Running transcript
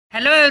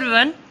Hello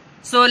everyone.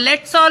 So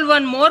let's solve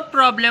one more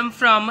problem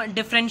from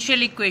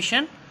differential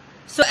equation.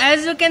 So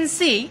as you can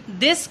see,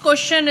 this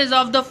question is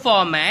of the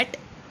format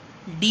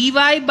dy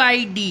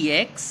by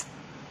dx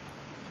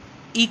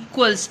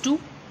equals to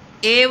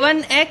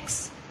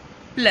a1x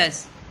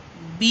plus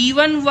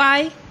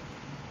b1y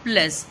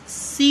plus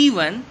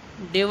c1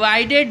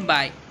 divided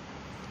by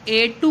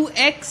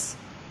a2x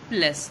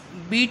plus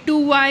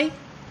b2y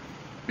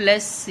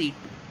plus c2.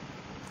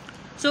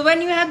 So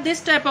when you have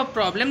this type of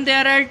problem,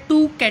 there are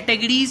two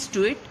categories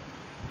to it.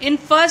 In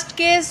first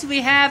case, we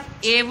have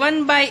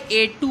a1 by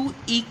a2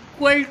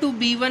 equal to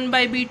b1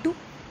 by b2.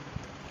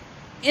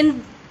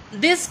 In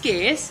this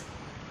case,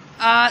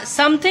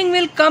 something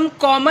will come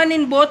common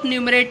in both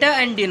numerator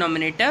and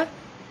denominator,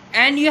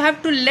 and you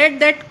have to let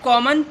that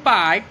common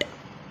part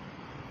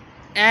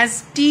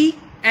as t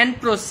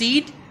and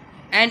proceed,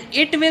 and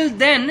it will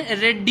then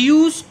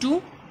reduce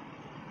to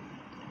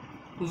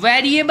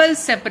variable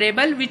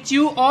separable, which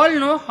you all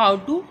know how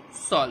to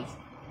solve.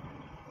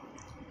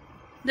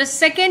 The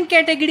second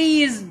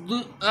category is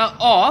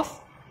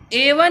of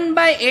a1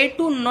 by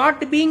a2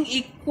 not being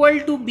equal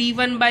to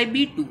b1 by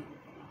b2.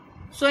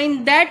 So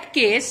in that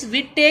case,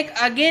 we take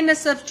again a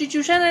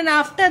substitution, and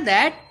after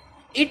that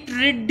it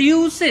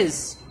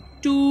reduces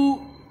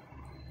to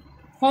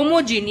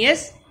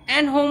homogeneous,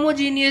 and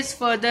homogeneous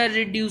further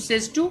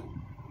reduces to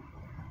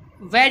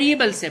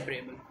variable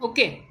separable.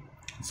 Okay,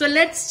 so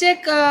let's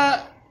check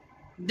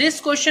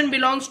this question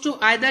belongs to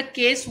either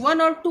case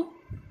 1 or 2.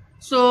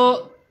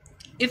 So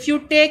if you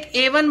take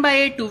a1 by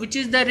a2, which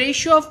is the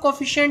ratio of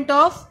coefficient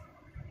of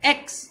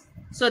x,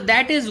 so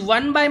that is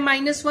 1 by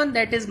minus 1,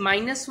 that is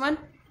minus 1.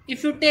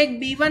 If you take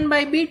b1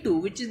 by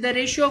b2, which is the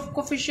ratio of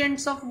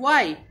coefficients of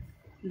y,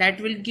 that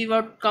will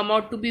come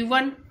out to be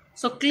 1.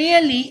 So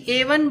clearly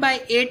a1 by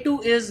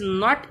a2 is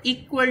not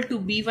equal to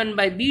b1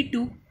 by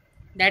b2.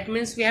 That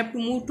means we have to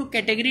move to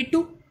category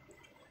 2.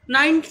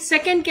 Now in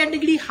second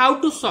category,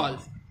 how to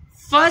solve?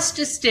 First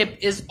step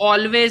is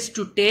always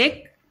to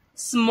take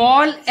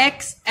small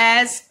x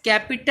as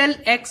capital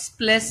X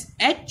plus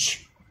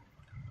h,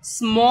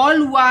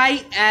 small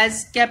y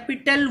as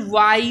capital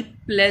Y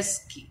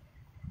plus k.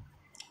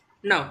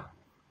 Now,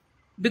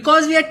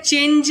 because we are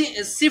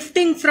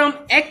shifting from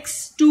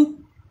x to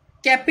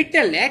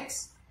capital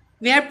X,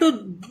 we have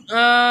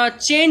to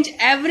change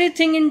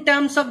everything in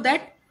terms of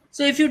that.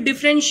 So if you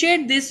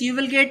differentiate this, you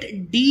will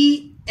get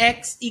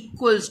dx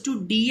equals to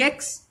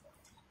dx,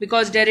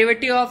 because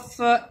derivative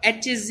of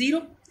h is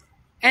 0,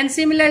 and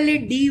similarly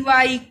dy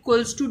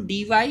equals to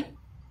dy.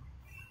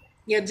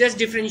 You have just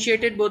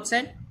differentiated both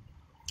sides.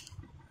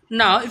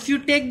 Now if you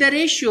take the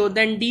ratio,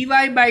 then dy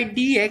by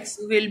dx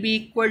will be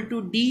equal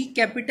to d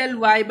capital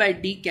Y by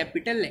d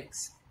capital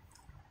X.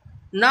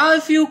 Now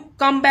if you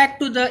come back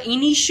to the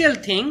initial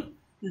thing,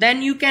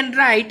 then you can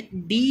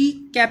write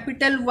d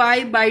capital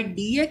Y by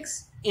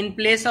dx in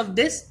place of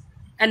this,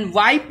 and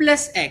y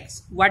plus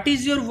x. What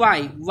is your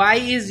y? Y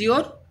is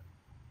your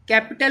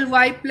capital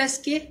Y plus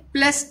k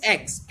plus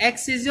x.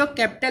 X is your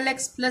capital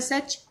X plus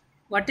h.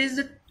 What is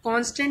the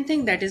constant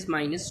thing? That is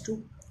minus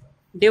 2.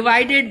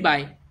 Divided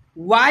by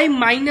y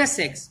minus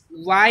x.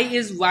 Y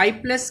is y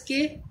plus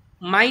k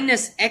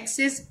minus x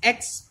is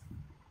x.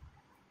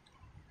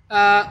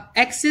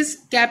 X is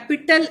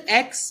capital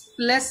X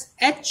plus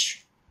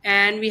h,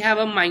 and we have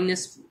a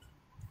minus 4.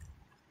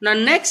 Now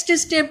next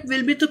step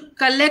will be to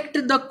collect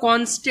the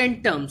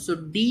constant term. So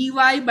dy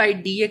by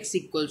dx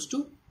equals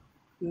to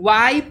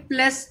y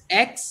plus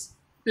x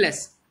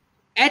plus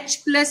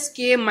h plus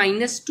k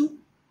minus 2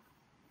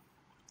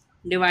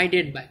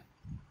 divided by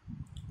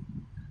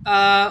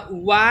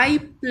y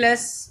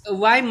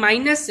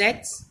minus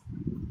x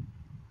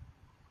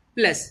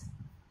plus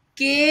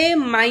k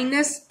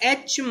minus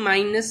h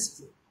minus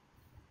 4.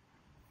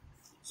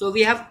 So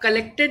we have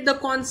collected the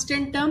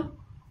constant term.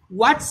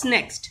 What's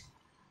next?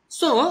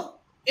 So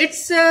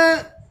it's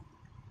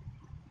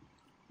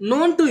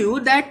known to you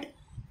that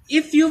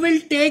if you will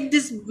take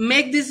this,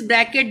 make this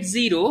bracket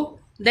 0,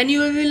 then you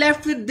will be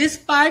left with this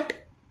part.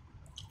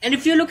 And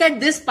if you look at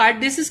this part,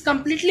 this is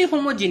completely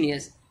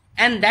homogeneous,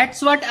 and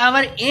that's what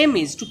our aim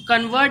is, to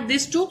convert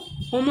this to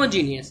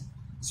homogeneous.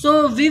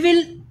 So we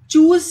will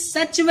choose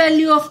such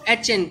value of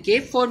h and k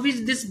for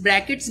which this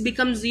brackets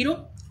become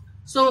 0.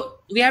 So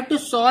we have to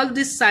solve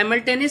this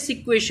simultaneous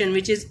equation,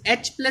 which is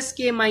h plus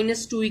k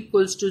minus 2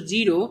 equals to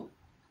 0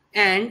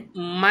 and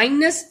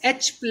minus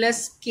h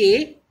plus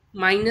k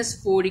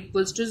minus 4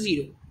 equals to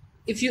 0.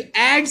 If you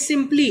add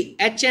simply,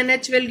 h and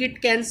h will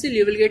get cancelled.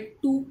 You will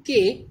get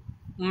 2k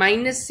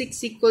minus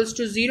 6 equals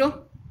to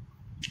 0,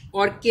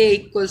 or k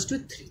equals to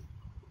 3.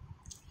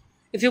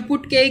 If you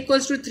put k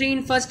equals to 3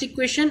 in first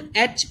equation,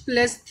 h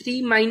plus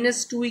 3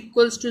 minus 2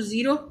 equals to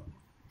 0,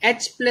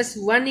 h plus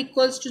 1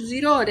 equals to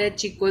 0, or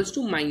h equals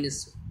to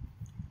minus 1.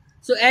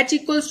 So h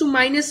equals to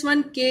minus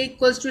 1, k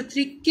equals to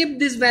 3. Keep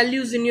these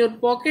values in your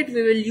pocket.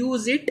 We will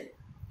use it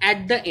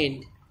at the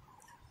end.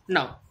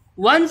 Now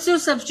once you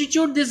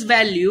substitute these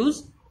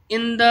values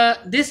in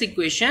this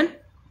equation,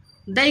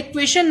 The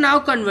equation now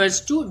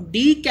converts to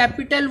d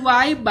capital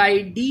Y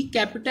by d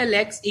capital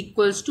X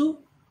equals to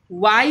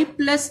y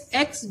plus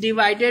x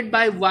divided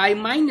by y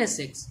minus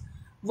x.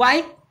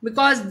 Why?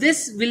 Because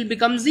this will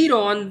become 0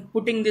 on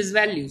putting these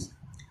values.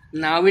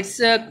 Now it's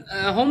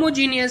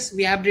homogeneous.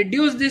 We have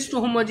reduced this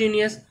to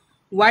homogeneous.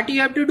 What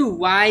you have to do?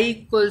 Y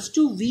equals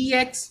to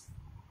vx.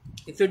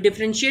 If you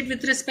differentiate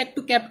with respect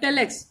to capital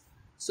X,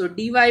 so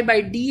dy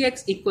by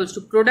dx equals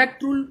to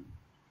product rule.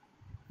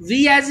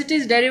 V as it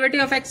is,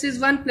 derivative of x is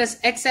 1, plus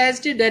x as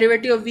it is,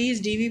 derivative of v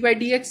is dv by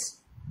dx.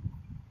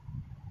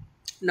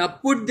 Now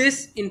put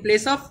this in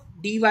place of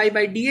dy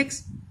by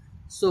dx.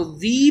 So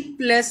v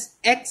plus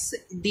x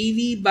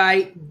dv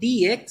by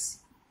dx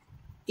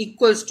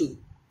equals to,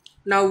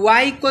 now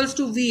y equals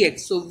to vx.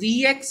 So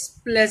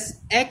vx plus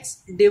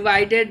x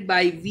divided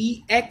by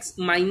vx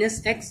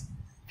minus x.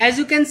 As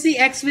you can see,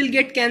 x will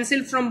get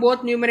cancelled from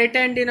both numerator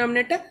and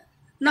denominator.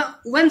 Now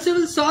once you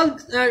will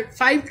solve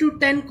 5 to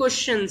 10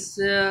 questions,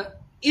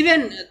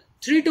 even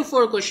 3 to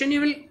 4 questions,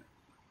 you will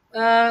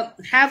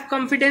have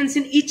confidence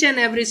in each and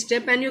every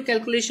step and your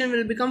calculation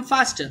will become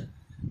faster.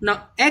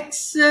 Now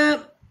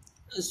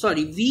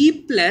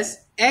v plus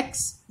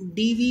x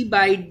dv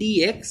by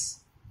dx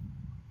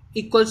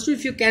equals to,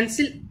 if you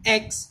cancel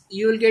x,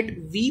 you will get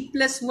v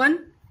plus 1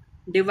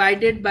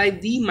 divided by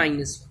v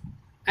minus 1.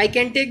 I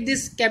can take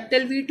this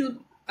capital V to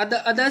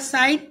the other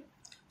side.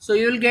 So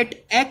you will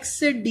get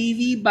x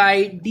dv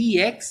by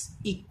dx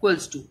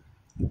equals to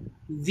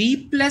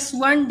v plus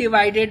 1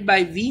 divided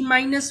by v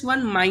minus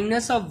 1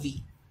 minus of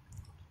v.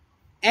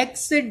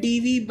 X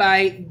dv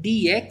by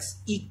dx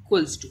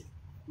equals to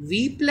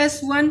v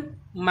plus 1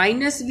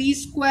 minus v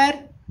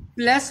square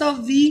plus of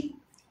v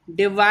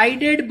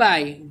divided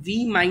by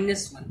v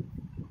minus 1.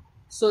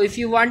 So if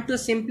you want to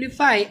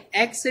simplify,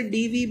 x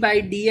dv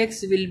by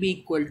dx will be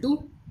equal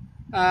to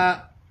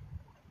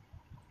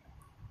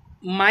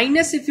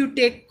minus, if you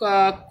take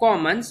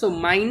common, so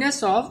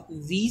minus of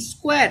v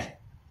square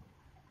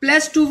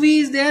plus 2v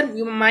is there,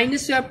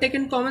 minus you have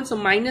taken common, so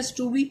minus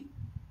 2v,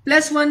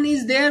 plus 1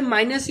 is there,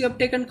 minus you have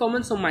taken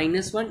common, so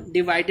minus 1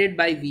 divided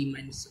by v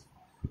minus 1.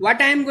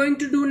 What I am going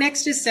to do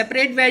next is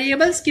separate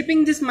variables,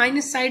 keeping this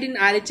minus side in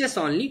RHS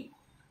only.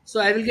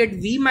 So I will get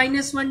v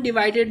minus 1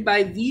 divided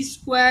by v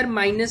square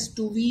minus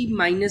 2v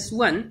minus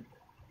 1,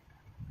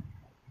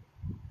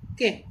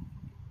 okay,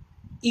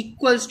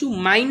 equals to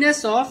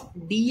minus of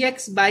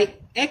dx by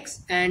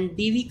x, and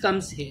dv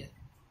comes here.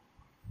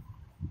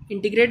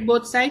 Integrate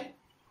both sides.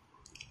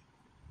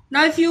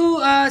 Now if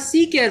you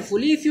see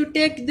carefully, if you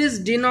take this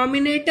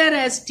denominator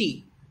as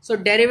t, so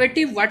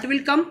derivative what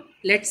will come?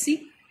 Let's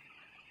see.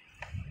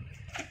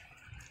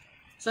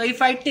 So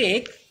if I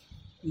take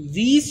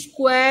v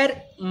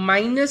square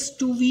minus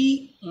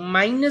 2v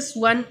minus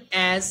 1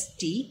 as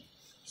t,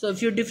 so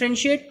if you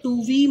differentiate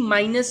 2v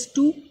minus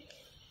 2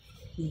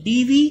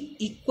 dv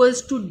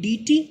equals to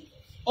dt,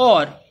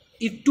 or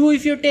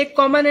if you take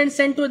common and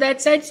send to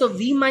that side, so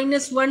v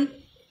minus 1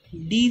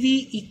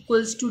 dv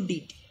equals to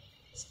dt.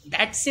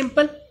 That's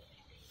simple.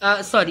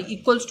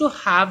 Equals to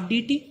half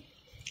dt.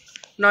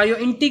 Now your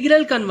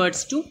integral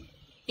converts to,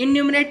 in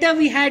numerator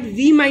we had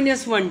v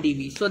minus 1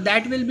 dv, so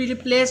that will be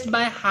replaced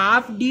by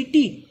half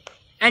dt,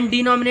 and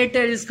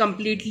denominator is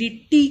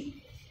completely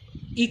t,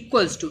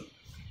 equals to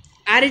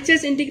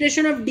RHS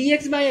integration of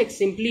dx by x,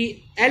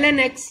 simply ln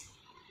x.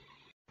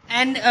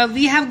 And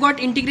we have got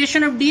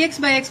integration of dx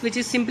by x, which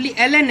is simply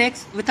ln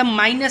x with a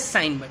minus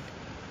sign, but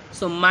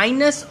so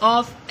minus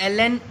of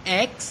ln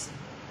x,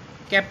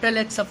 capital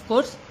X of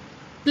course,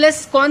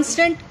 plus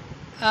constant,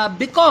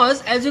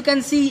 because as you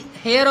can see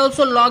here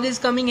also log is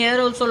coming,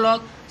 here also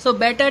log, so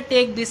better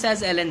take this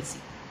as ln c.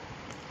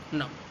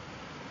 Now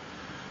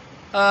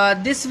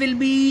this will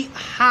be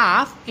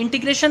half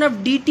integration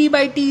of dt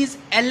by t is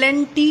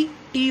ln t,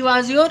 t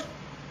was your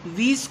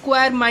v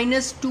square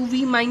minus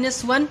 2v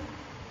minus 1.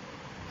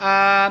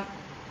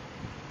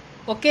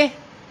 Okay,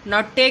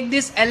 now take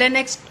this ln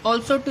x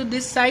also to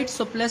this side,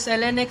 so plus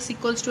ln x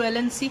equals to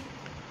ln c.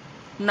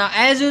 Now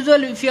as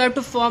usual, if you have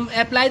to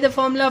apply the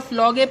formula of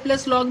log a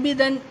plus log b,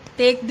 then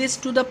take this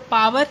to the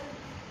power.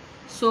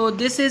 So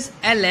this is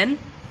ln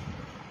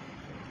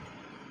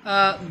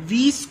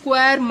v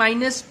square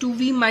minus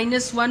 2v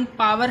minus 1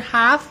 power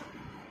half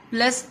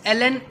plus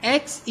ln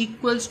x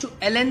equals to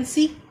ln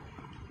c.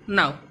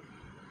 Now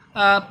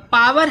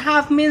power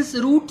half means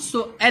root,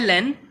 so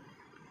ln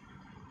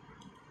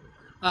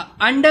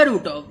under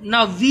root of,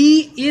 now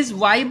v is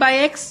y by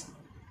x,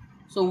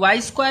 so y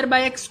square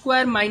by x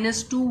square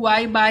minus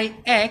 2y by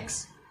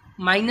x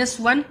minus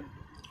 1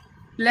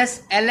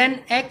 plus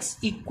ln x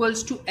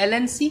equals to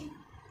ln c.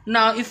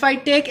 Now if I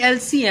take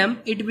LCM,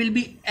 it will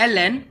be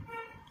ln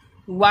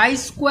y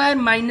square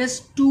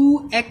minus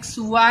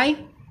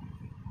 2xy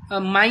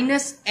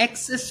minus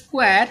x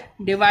square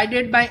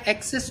divided by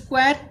x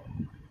square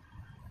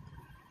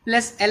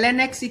plus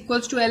ln x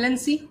equals to ln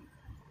c.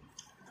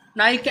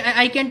 Now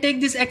I can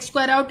take this x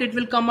square out, it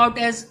will come out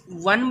as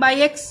 1 by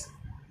x.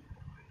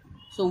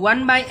 So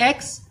 1 by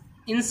x,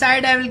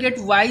 inside I will get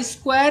y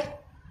square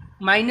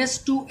minus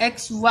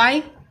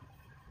 2xy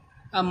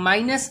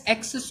minus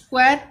x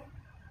square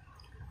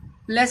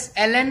plus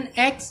ln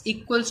x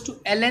equals to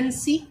ln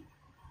c.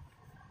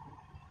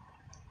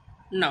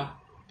 Now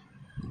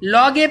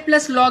log a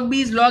plus log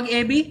b is log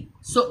ab,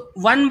 so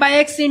 1 by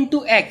x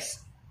into x,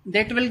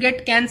 that will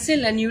get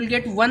cancelled and you will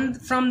get 1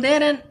 from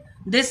there and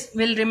this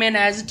will remain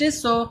as it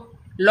is. So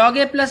log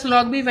a plus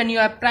log b, when you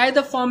apply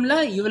the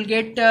formula, you will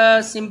get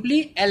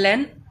simply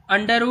ln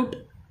under root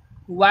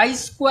y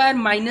square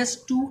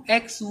minus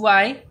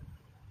 2xy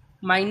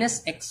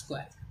minus x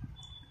square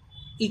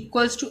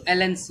equals to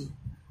ln c.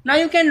 Now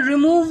you can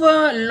remove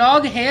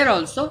log here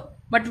also,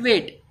 but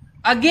wait,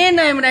 again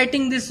I am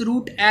writing this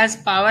root as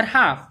power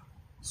half.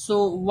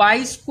 So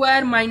y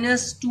square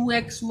minus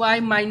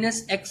 2xy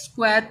minus x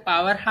square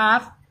power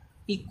half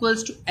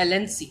equals to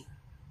ln c.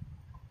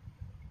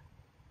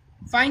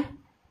 Fine.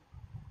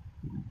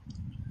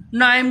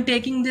 Now I am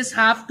taking this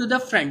half to the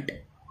front.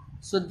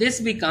 So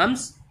this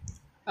becomes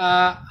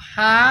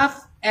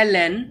half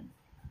ln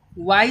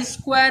y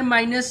square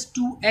minus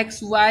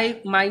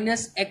 2xy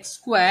minus x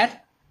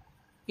square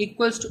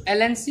equals to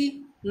ln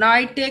c. Now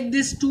I take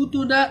this 2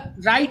 to the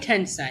right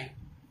hand side.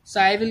 So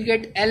I will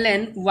get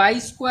ln y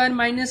square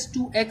minus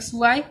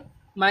 2xy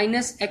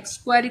minus x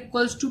square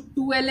equals to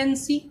 2 ln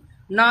c.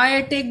 Now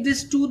I take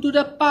this 2 to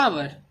the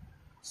power.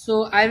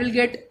 So I will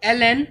get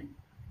ln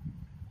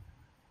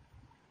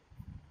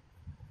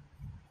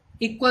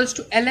equals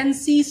to ln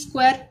c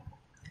square.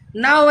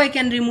 Now I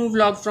can remove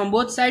log from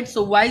both sides.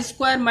 So y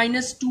square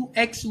minus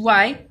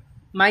 2xy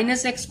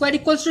minus x square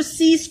equals to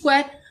c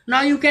square.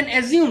 Now you can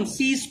assume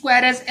c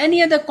square as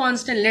any other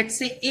constant, let's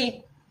say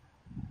a.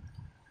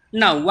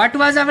 Now what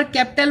was our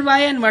capital Y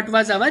and what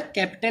was our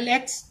capital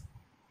X?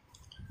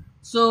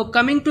 So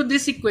coming to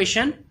this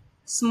equation,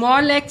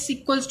 small x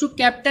equals to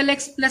capital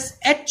X plus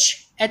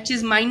h, h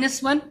is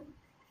minus 1.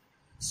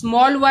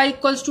 Small y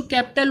equals to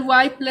capital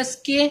Y plus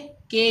k,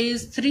 k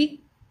is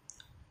 3.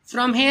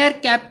 From here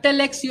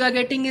capital X you are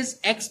getting is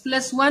x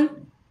plus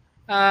 1.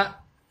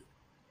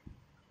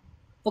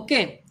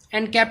 Okay,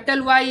 and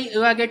capital Y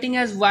you are getting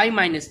as y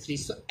minus 3.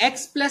 So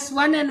x plus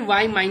 1 and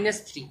y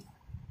minus 3.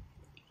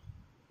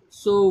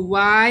 So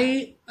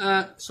y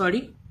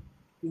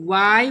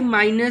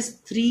minus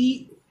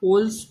 3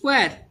 whole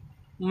square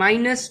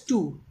minus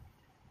 2.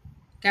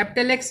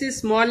 Capital X is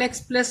small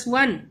x plus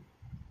 1.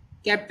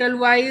 Capital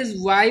Y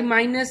is y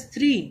minus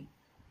 3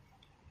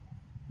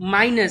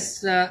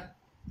 minus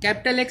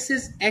capital X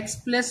is x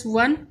plus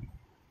 1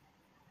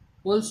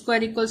 whole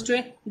square equals to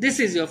a. This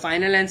is your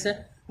final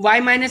answer. Y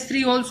minus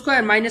 3 whole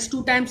square minus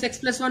 2 times x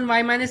plus 1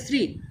 y minus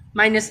 3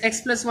 minus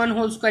x plus 1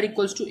 whole square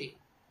equals to a.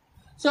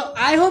 So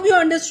I hope you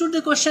understood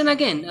the question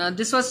again.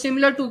 This was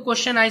similar to a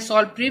question I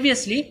solved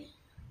previously.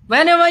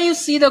 Whenever you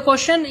see the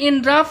question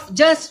in rough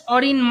just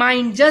or in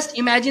mind, just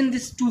imagine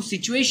these two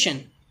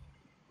situations.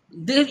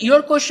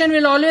 Your question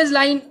will always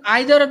lie in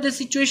either of the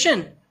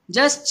situation.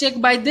 Just check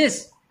by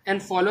this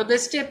and follow the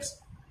steps.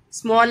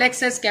 Small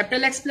x as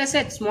capital X plus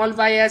h, small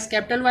y as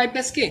capital Y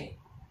plus k.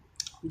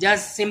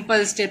 Just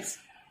simple steps.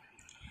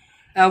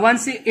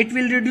 Once it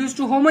will reduce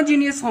to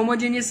homogeneous,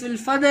 homogeneous will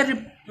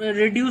further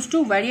reduce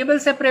to variable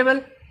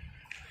separable,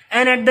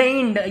 and at the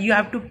end you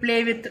have to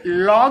play with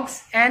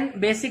logs and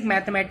basic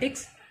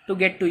mathematics to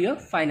get to your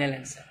final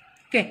answer.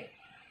 Okay,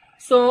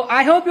 so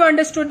I hope you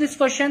understood this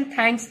question.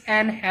 Thanks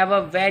and have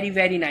a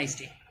very nice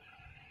day.